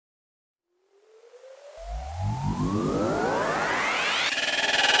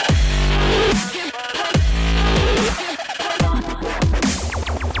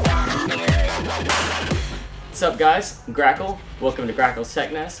What's up guys, I'm Grackle. Welcome to Grackle's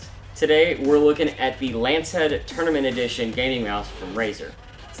Tech Nest. Today we're looking at the Lancehead Tournament Edition gaming mouse from Razer.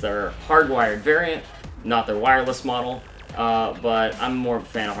 It's their hardwired variant, not their wireless model, but I'm more of a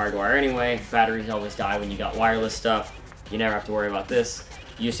fan of hardwire anyway. Batteries always die when you got wireless stuff. You never have to worry about this.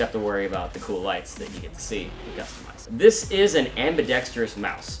 You just have to worry about the cool lights that you get to see and customize. This is an ambidextrous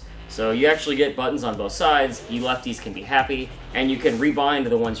mouse. So you actually get buttons on both sides, you lefties can be happy, and you can rebind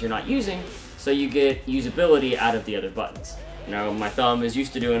the ones you're not using, so you get usability out of the other buttons. You know, my thumb is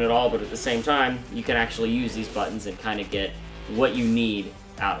used to doing it all, but at the same time, you can actually use these buttons and kind of get what you need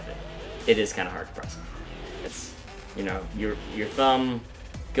out of it. It is kind of hard to press. It's, you know, your thumb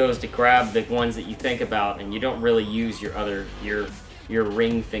goes to grab the ones that you think about, and you don't really use your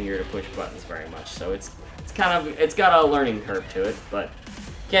ring finger to push buttons very much. So it's got a learning curve to it, but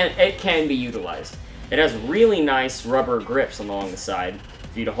it can be utilized. It has really nice rubber grips along the side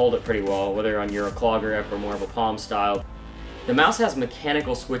for you to hold it pretty well, whether on your claw grip or more of a palm style. The mouse has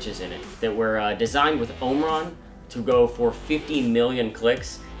mechanical switches in it that were designed with Omron to go for 50 million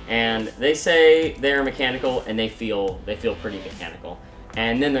clicks, and they say they're mechanical and they feel pretty mechanical.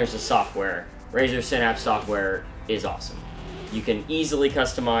 And then there's the software. Razer Synapse software is awesome. You can easily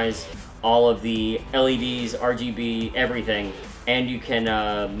customize all of the LEDs, RGB, everything, and you can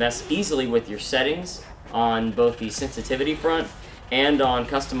mess easily with your settings on both the sensitivity front and on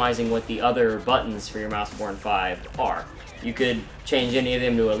customizing what the other buttons for your mouse 4 and 5 are. You could change any of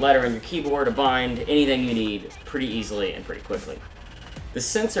them to a letter on your keyboard, a bind, anything you need pretty easily and pretty quickly. The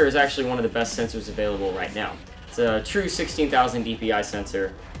sensor is actually one of the best sensors available right now. It's a true 16,000 dpi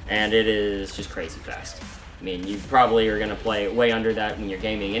sensor, and it is just crazy fast. I mean, you probably are going to play way under that when you're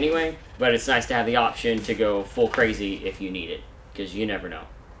gaming anyway, but it's nice to have the option to go full crazy if you need it, because you never know.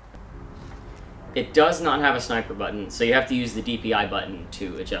 It does not have a sniper button, so you have to use the DPI button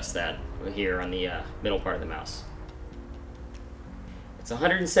to adjust that here on the middle part of the mouse. It's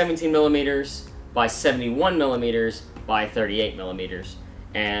 117 millimeters by 71 millimeters by 38 millimeters,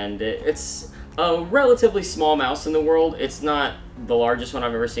 and it's a relatively small mouse in the world. It's not the largest one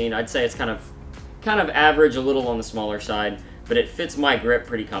I've ever seen. I'd say it's kind of average, a little on the smaller side, but it fits my grip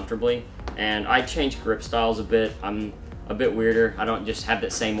pretty comfortably, and I change grip styles a bit. I'm a bit weirder. I don't just have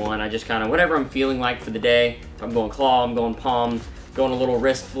that same one. I just kind of, whatever I'm feeling like for the day. If I'm going claw, I'm going palm, going a little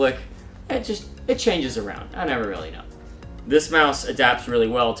wrist flick, it changes around. I never really know. This mouse adapts really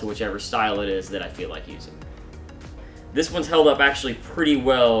well to whichever style it is that I feel like using. This one's held up actually pretty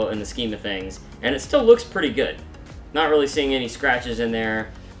well in the scheme of things, and it still looks pretty good. Not really seeing any scratches in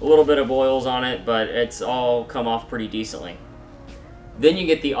there, a little bit of oils on it, but it's all come off pretty decently. Then you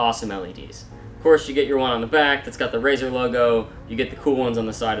get the awesome LEDs. Of course, you get your one on the back that's got the Razer logo. You get the cool ones on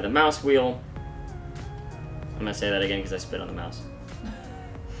the side of the mouse wheel. I'm gonna say that again because I spit on the mouse.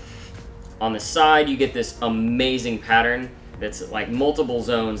 On the side, you get this amazing pattern that's like multiple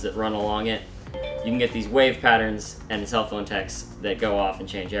zones that run along it. You can get these wave patterns and cell phone text that go off and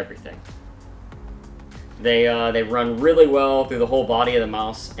change everything. They run really well through the whole body of the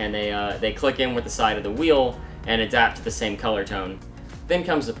mouse, and they click in with the side of the wheel and adapt to the same color tone. Then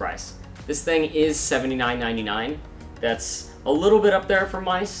comes the price. This thing is $79.99. That's a little bit up there for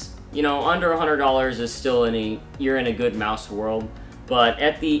mice. You know, under $100 is still you're in a good mouse world. But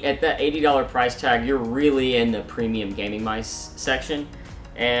at that $80 price tag, you're really in the premium gaming mice section,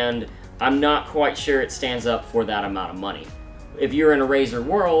 and I'm not quite sure it stands up for that amount of money. If you're in a Razer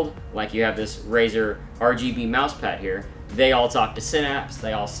world, like you have this Razer RGB mouse pad here, they all talk to Synapse,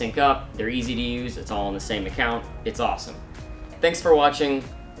 they all sync up, they're easy to use, it's all on the same account, it's awesome. Thanks for watching.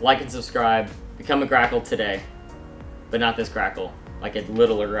 Like and subscribe, become a Grackle today, but not this Grackle, like a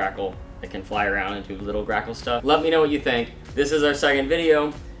littler Grackle that can fly around and do little Grackle stuff. Let me know what you think. This is our second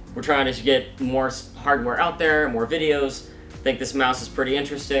video. We're trying to get more hardware out there, more videos. I think this mouse is pretty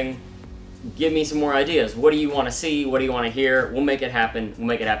interesting. Give me some more ideas. What do you want to see? What do you want to hear? We'll make it happen. We'll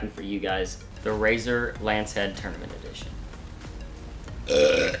make it happen for you guys. The Razer Lancehead Tournament Edition.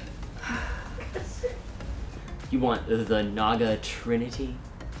 You want the Naga Trinity?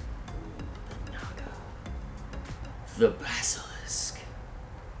 The Basilisk.